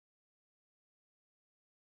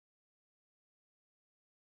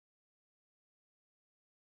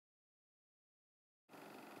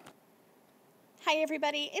Hi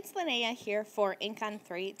everybody, it's Lynnea here for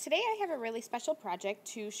InkOn3. Today I have a really special project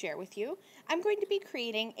to share with you. I'm going to be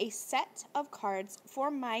creating a set of cards for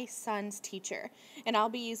my son's teacher, and I'll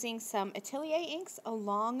be using some Atelier inks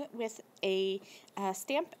along with a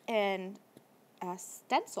stamp and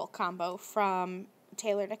stencil combo from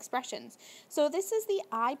Tailored Expressions. So this is the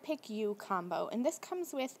I Pick You combo, and this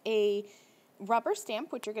comes with a rubber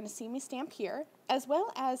stamp, which you're going to see me stamp here, as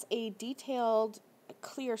well as a detailed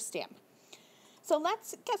clear stamp. So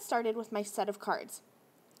let's get started with my set of cards.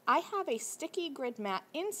 I have a sticky grid mat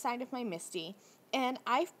inside of my MISTI, and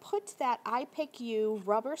I've put that I Pick You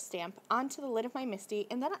rubber stamp onto the lid of my MISTI,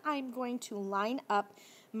 and then I'm going to line up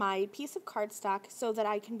my piece of cardstock so that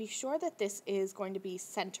I can be sure that this is going to be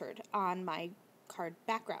centered on my card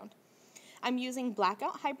background. I'm using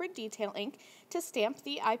Blackout Hybrid Detail ink to stamp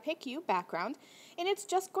the I Pick You background, and it's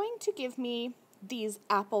just going to give me these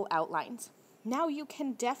apple outlines. Now you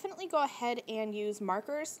can definitely go ahead and use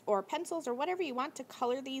markers or pencils or whatever you want to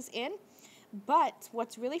color these in, but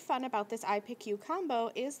what's really fun about this I Pick You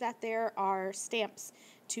combo is that there are stamps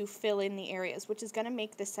to fill in the areas, which is going to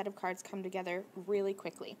make this set of cards come together really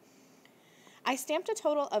quickly. I stamped a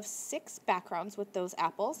total of 6 backgrounds with those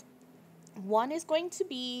apples. One is going to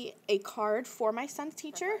be a card for my son's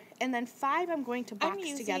teacher, and then 5 I'm going to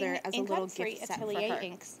box together as a little gift set for her.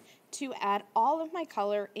 Inks to add all of my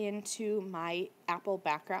color into my apple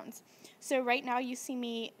backgrounds. So right now you see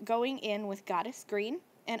me going in with Goddess Green,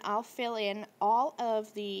 and I'll fill in all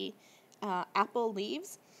of the apple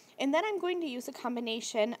leaves, and then I'm going to use a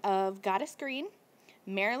combination of Goddess Green,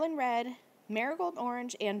 Maryland Red, Marigold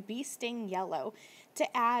Orange, and Bee Sting Yellow to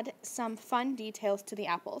add some fun details to the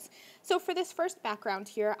apples. So for this first background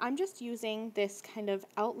here, I'm just using this kind of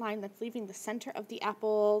outline that's leaving the center of the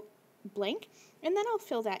apple blank, and then I'll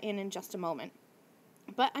fill that in just a moment.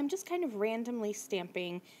 But I'm just kind of randomly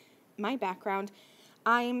stamping my background.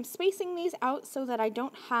 I'm spacing these out so that I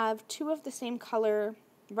don't have 2 of the same color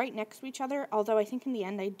right next to each other, although I think in the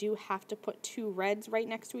end I do have to put 2 reds right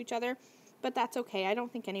next to each other, but that's okay. I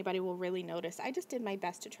don't think anybody will really notice. I just did my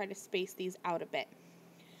best to try to space these out a bit.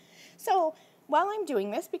 So while I'm doing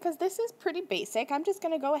this, because this is pretty basic, I'm just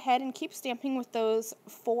going to go ahead and keep stamping with those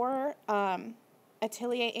 4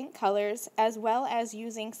 Atelier ink colors, as well as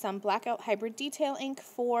using some Blackout Hybrid Detail ink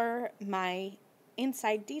for my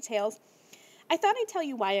inside details. I thought I'd tell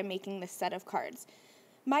you why I'm making this set of cards.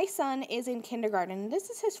 My son is in kindergarten.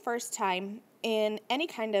 This is his first time in any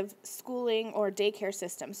kind of schooling or daycare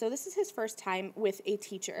system. So this is his first time with a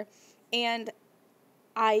teacher. And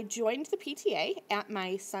I joined the PTA at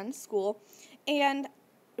my son's school, and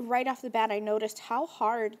right off the bat I noticed how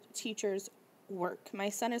hard teachers work. My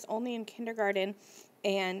son is only in kindergarten,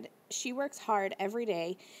 and she works hard every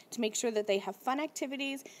day to make sure that they have fun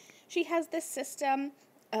activities. She has this system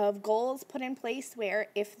of goals put in place where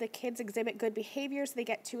if the kids exhibit good behaviors, they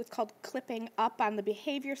get to what's called clipping up on the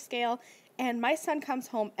behavior scale. And my son comes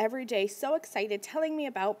home every day so excited, telling me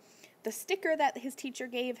about the sticker that his teacher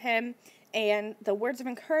gave him and the words of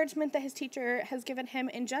encouragement that his teacher has given him.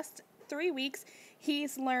 In just 3 weeks,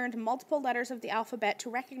 he's learned multiple letters of the alphabet, to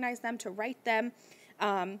recognize them, to write them.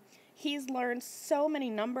 He's learned so many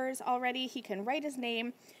numbers already. He can write his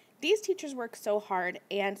name. These teachers work so hard,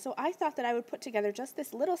 and so I thought that I would put together just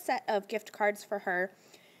this little set of gift cards for her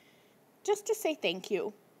just to say thank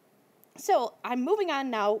you. So I'm moving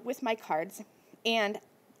on now with my cards, and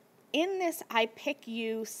in this I Pick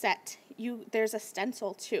You set, there's a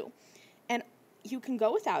stencil too, and you can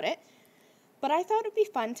go without it, but I thought it would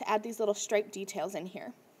be fun to add these little stripe details in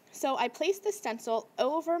here. So I placed the stencil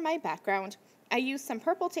over my background. I used some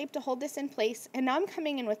purple tape to hold this in place, and now I'm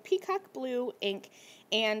coming in with peacock blue ink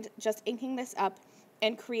and just inking this up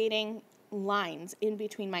and creating lines in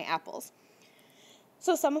between my apples.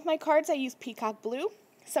 So some of my cards I use peacock blue,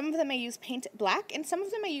 some of them I use paint black, and some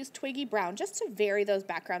of them I use twiggy brown, just to vary those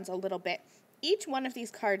backgrounds a little bit. Each one of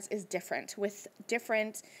these cards is different, with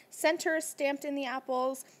different centers stamped in the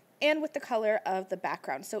apples and with the color of the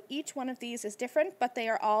background. So each one of these is different, but they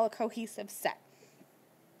are all a cohesive set.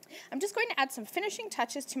 I'm just going to add some finishing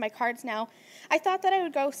touches to my cards now. I thought that I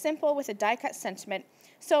would go simple with a die cut sentiment.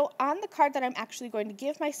 So on the card that I'm actually going to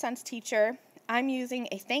give my son's teacher, I'm using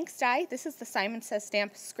a thanks die. This is the Simon Says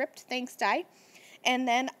Stamp script thanks die. And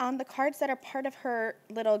then on the cards that are part of her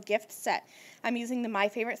little gift set, I'm using the My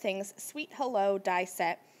Favorite Things Sweet Hello die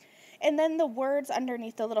set. And then the words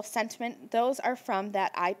underneath the little sentiment, those are from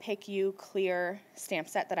that I Pick You clear stamp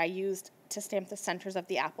set that I used to stamp the centers of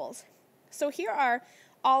the apples. So here are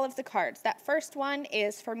all of the cards. That first one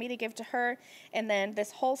is for me to give to her, and then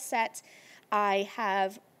this whole set I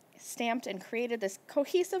have stamped and created this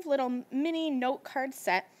cohesive little mini note card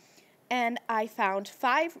set and I found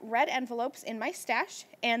 5 red envelopes in my stash,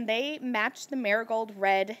 and they matched the marigold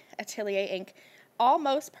red Atelier ink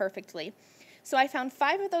almost perfectly. So I found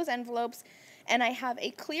 5 of those envelopes, and I have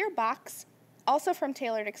a clear box, also from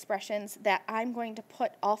Tailored Expressions, that I'm going to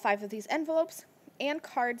put all 5 of these envelopes and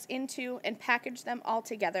cards into and package them all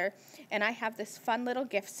together, and I have this fun little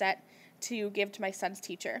gift set to give to my son's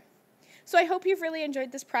teacher. So I hope you've really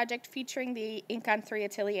enjoyed this project featuring the InkOn3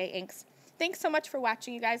 Atelier inks. Thanks so much for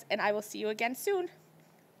watching, you guys, and I will see you again soon.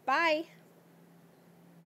 Bye!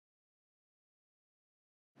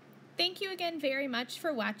 Thank you again very much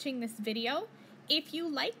for watching this video. If you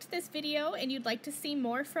liked this video and you'd like to see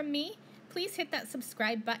more from me, please hit that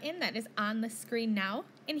subscribe button that is on the screen now.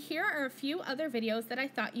 And here are a few other videos that I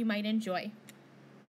thought you might enjoy.